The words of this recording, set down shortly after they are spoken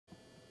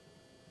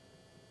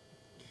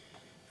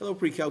Hello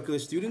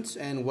pre-calculus students,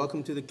 and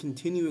welcome to the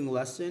continuing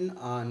lesson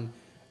on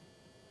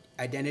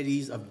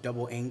identities of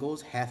double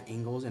angles, half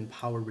angles, and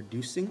power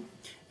reducing.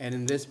 And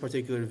in this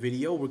particular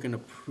video, we're going to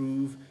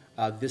prove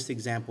this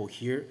example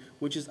here,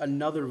 which is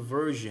another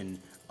version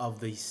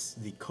of the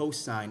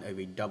cosine of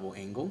a double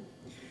angle.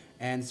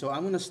 And so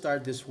I'm going to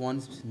start this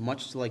one,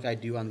 much like I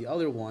do on the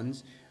other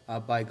ones,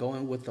 by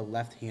going with the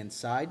left-hand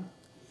side.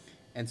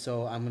 And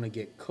so I'm going to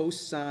get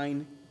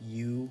cosine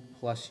u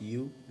plus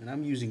u, and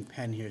I'm using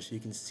pen here so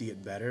you can see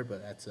it better,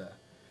 but that's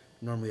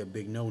normally a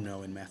big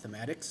no-no in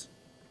mathematics.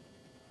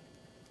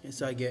 And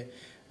so I get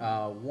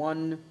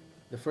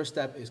the first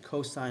step is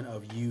cosine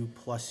of u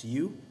plus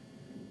u,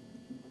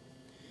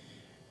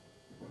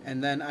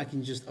 and then I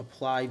can just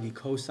apply the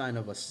cosine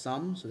of a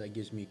sum, so that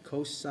gives me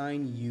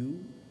cosine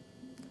u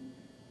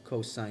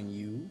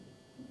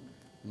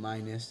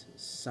minus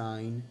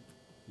sine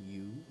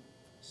u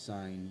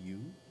sine u.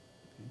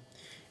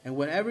 And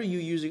whenever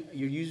you're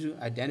using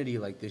identity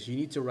like this, you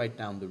need to write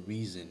down the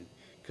reason,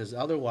 because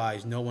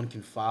otherwise no one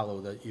can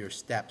follow your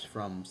steps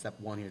from step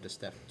 1 here to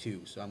step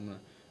 2. So I'm going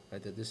to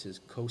write that this is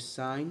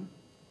cosine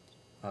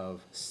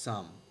of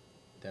sum.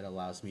 That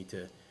allows me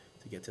to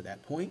get to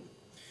that point.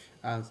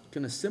 I'm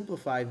going to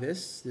simplify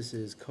this. This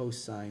is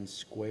cosine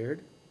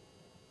squared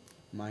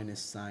minus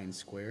sine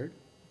squared.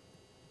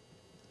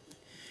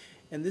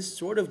 And this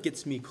sort of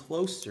gets me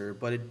closer,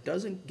 but it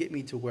doesn't get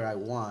me to where I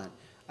want.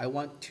 I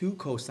want 2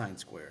 cosine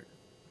squared,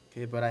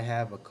 okay, but I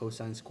have a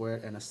cosine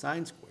squared and a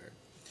sine squared.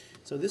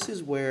 So this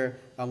is where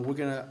we're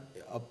going to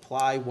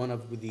apply one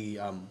of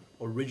the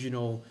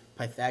original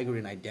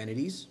Pythagorean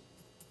identities.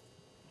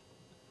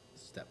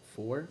 Step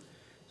 4,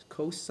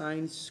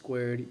 cosine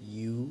squared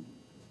u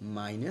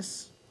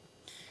minus.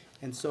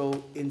 And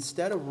so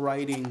instead of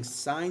writing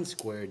sine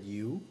squared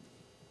u,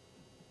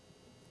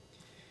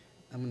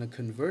 I'm going to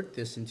convert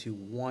this into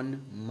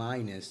 1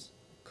 minus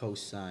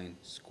cosine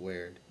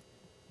squared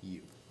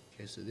u.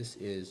 Okay, so this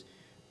is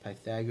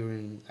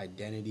Pythagorean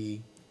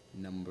identity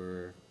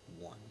number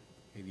 1,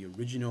 okay, the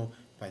original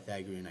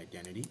Pythagorean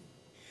identity.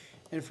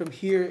 And from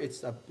here,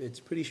 it's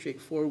pretty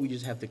straightforward. We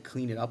just have to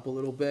clean it up a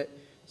little bit.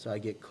 So I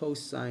get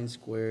cosine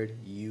squared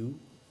u.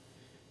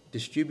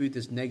 Distribute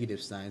this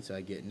negative sign, so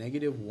I get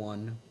negative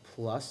 1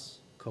 plus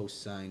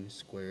cosine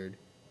squared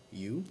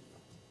u.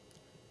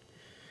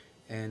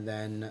 And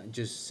then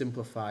just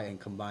simplify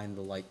and combine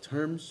the like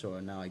terms. So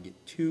now I get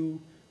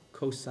 2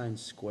 cosine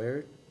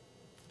squared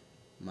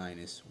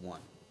minus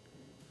 1,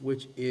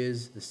 which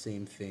is the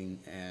same thing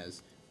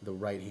as the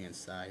right-hand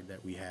side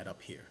that we had up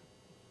here.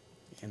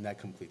 And that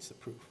completes the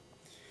proof.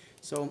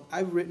 So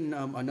I've written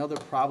another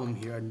problem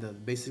here,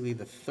 and basically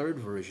the third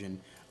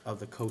version of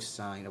the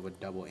cosine of a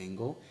double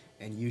angle,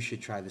 and you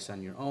should try this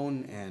on your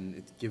own, and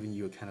it's giving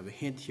you a kind of a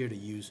hint here to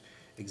use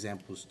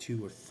examples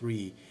 2 or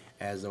 3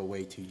 as a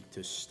way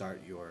to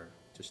start your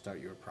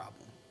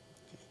problem.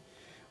 Okay.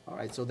 All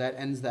right, so that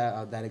ends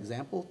that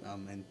example,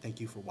 and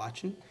thank you for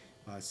watching.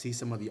 See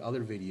some of the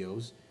other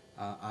videos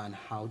on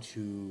how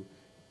to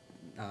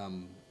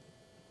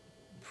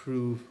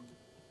prove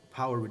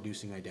power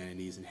reducing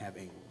identities and half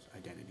angles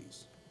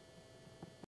identities.